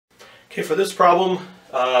Okay, for this problem,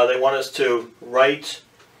 they want us to write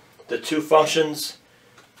the two functions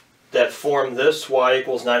that form this, y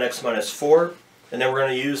equals 9x minus 4, and then we're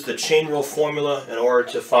going to use the chain rule formula in order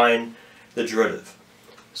to find the derivative.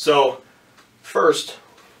 So, first,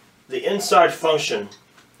 the inside function,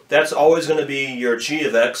 that's always going to be your g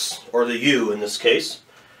of x, or the u in this case.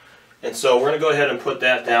 And so we're going to go ahead and put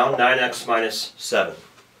that down, 9x minus 7.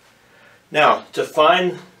 Now, to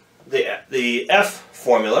find the f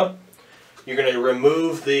formula, you're going to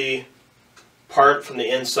remove the part from the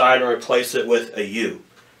inside and replace it with a u.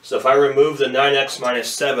 So if I remove the 9x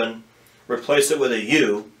minus 7, replace it with a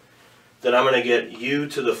u, then I'm going to get u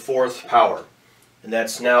to the 4th power. And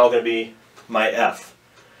that's now going to be my f.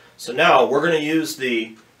 So now we're going to use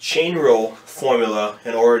the chain rule formula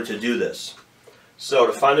in order to do this. So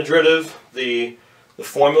to find the derivative, the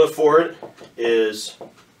formula for it is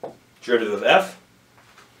derivative of f,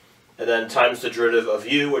 and then times the derivative of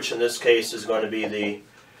u, which in this case is going to be the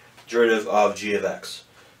derivative of g of x.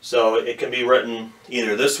 So it can be written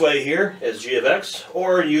either this way here as g of x,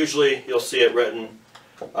 or usually you'll see it written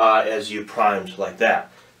as u primed like that.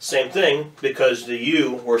 Same thing, because the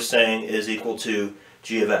u we're saying is equal to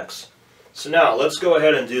g of x. So now let's go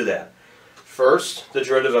ahead and do that. First, the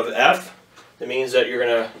derivative of f. That means that you're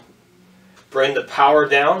going to bring the power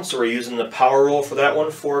down, so we're using the power rule for that one.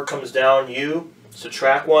 4 comes down, u,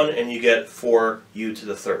 subtract 1, and you get 4u to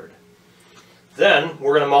the 3rd. Then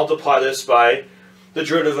we're going to multiply this by the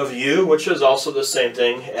derivative of u, which is also the same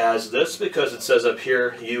thing as this, because it says up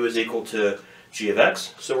here u is equal to g of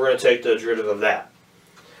x. So we're going to take the derivative of that.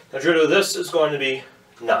 The derivative of this is going to be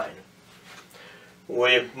 9.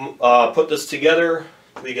 We put this together,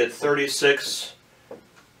 we get 36u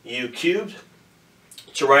cubed.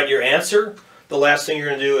 To write your answer, the last thing you're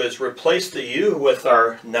going to do is replace the u with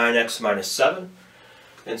our 9x minus 7.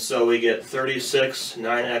 And so we get 36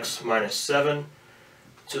 9x minus 7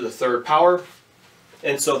 to the 3rd power.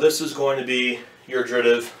 And so this is going to be your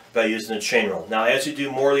derivative by using the chain rule. Now as you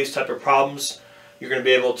do more of these type of problems, you're going to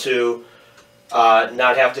be able to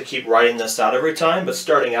not have to keep writing this out every time, but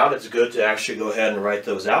starting out it's good to actually go ahead and write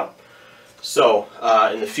those out. So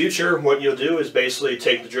in the future, what you'll do is basically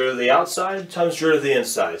take the derivative of the outside times the derivative of the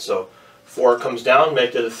inside. So 4 comes down,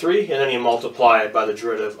 make that a 3, and then you multiply it by the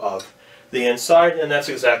derivative of the inside, and that's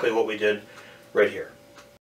exactly what we did right here.